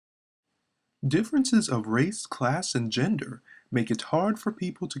Differences of race, class, and gender make it hard for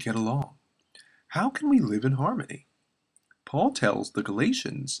people to get along. How can we live in harmony? Paul tells the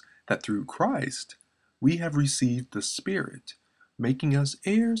Galatians that through Christ we have received the Spirit, making us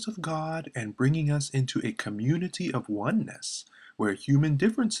heirs of God and bringing us into a community of oneness where human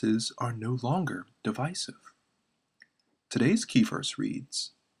differences are no longer divisive. Today's key verse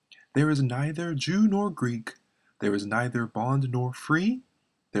reads, "There is neither Jew nor Greek, there is neither bond nor free,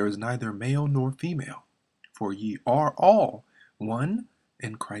 there is neither male nor female, for ye are all one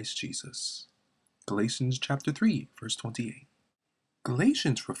in Christ Jesus." Galatians chapter 3, verse 28.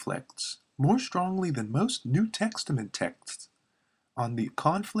 Galatians reflects, more strongly than most New Testament texts, on the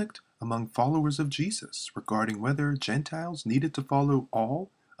conflict among followers of Jesus regarding whether Gentiles needed to follow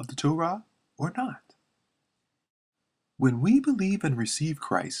all of the Torah or not. When we believe and receive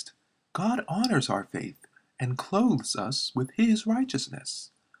Christ, God honors our faith and clothes us with His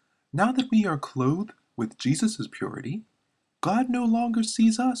righteousness. Now that we are clothed with Jesus' purity, God no longer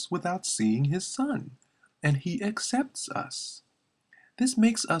sees us without seeing His Son, and He accepts us. This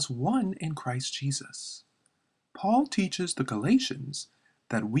makes us one in Christ Jesus. Paul teaches the Galatians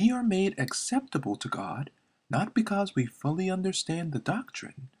that we are made acceptable to God not because we fully understand the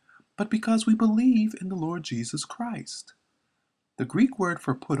doctrine, but because we believe in the Lord Jesus Christ. The Greek word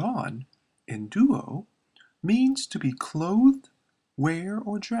for put on, enduo, means to be clothed, wear,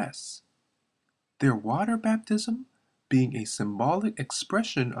 or dress. Their water baptism, being a symbolic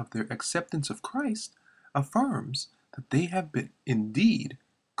expression of their acceptance of Christ, affirms that they have been indeed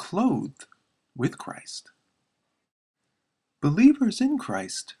clothed with Christ. Believers in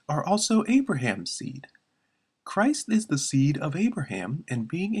Christ are also Abraham's seed. Christ is the seed of Abraham, and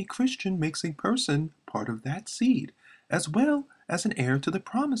being a Christian makes a person part of that seed, as well as an heir to the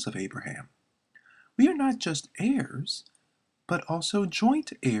promise of Abraham. We are not just heirs, but also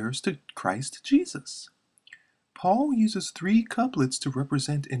joint heirs to Christ Jesus. Paul uses three couplets to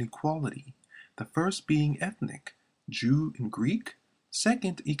represent inequality, the first being ethnic, Jew and Greek,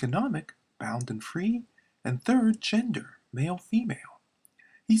 second economic, bound and free, and third gender, male-female.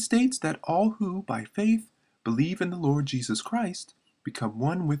 He states that all who, by faith, believe in the Lord Jesus Christ become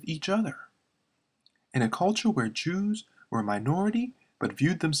one with each other. In a culture where Jews were a minority but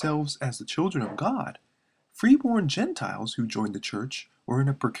viewed themselves as the children of God, freeborn Gentiles who joined the church were in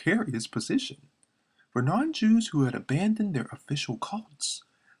a precarious position. For non-Jews who had abandoned their official cults,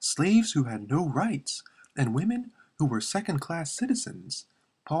 slaves who had no rights, and women who were second-class citizens,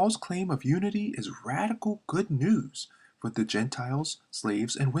 Paul's claim of unity is radical good news for the Gentiles,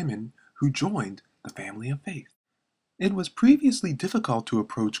 slaves, and women who joined the family of faith. It was previously difficult to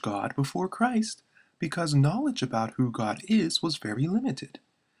approach God before Christ because knowledge about who God is was very limited.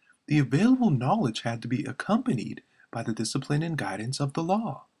 The available knowledge had to be accompanied by the discipline and guidance of the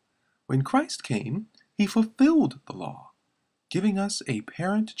law. When Christ came, He fulfilled the law, giving us a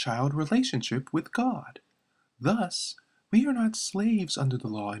parent-child relationship with God. Thus, we are not slaves under the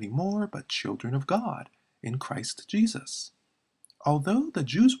law anymore, but children of God in Christ Jesus. Although the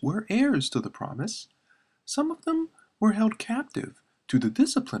Jews were heirs to the promise, some of them were held captive to the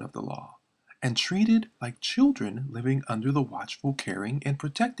discipline of the law and treated like children living under the watchful, caring, and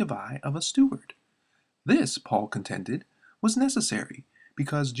protective eye of a steward. This, Paul contended, was necessary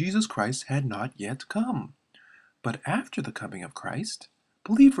because Jesus Christ had not yet come. But after the coming of Christ,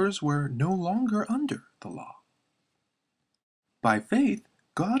 believers were no longer under the law. By faith,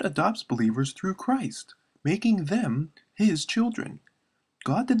 God adopts believers through Christ, making them His children.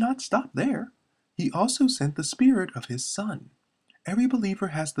 God did not stop there. He also sent the Spirit of His Son. Every believer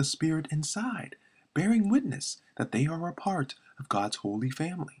has the Spirit inside, bearing witness that they are a part of God's holy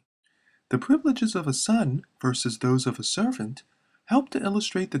family. The privileges of a son versus those of a servant help to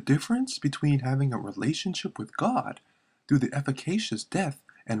illustrate the difference between having a relationship with God through the efficacious death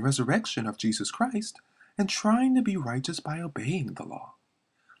and resurrection of Jesus Christ and trying to be righteous by obeying the law.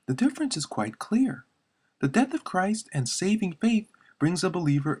 The difference is quite clear. The death of Christ and saving faith brings a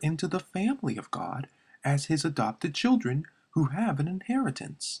believer into the family of God as His adopted children who have an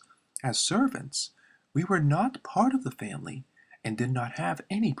inheritance. As servants, we were not part of the family and did not have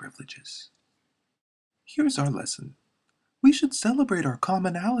any privileges. Here's our lesson. We should celebrate our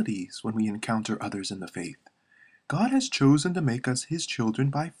commonalities when we encounter others in the faith. God has chosen to make us His children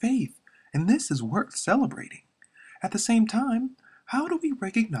by faith, and this is worth celebrating. At the same time, how do we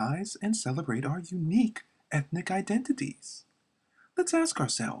recognize and celebrate our unique ethnic identities? Let's ask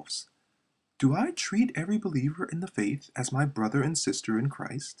ourselves, do I treat every believer in the faith as my brother and sister in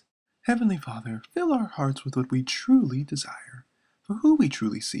Christ? Heavenly Father, fill our hearts with what we truly desire, for who we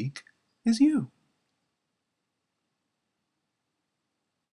truly seek is You.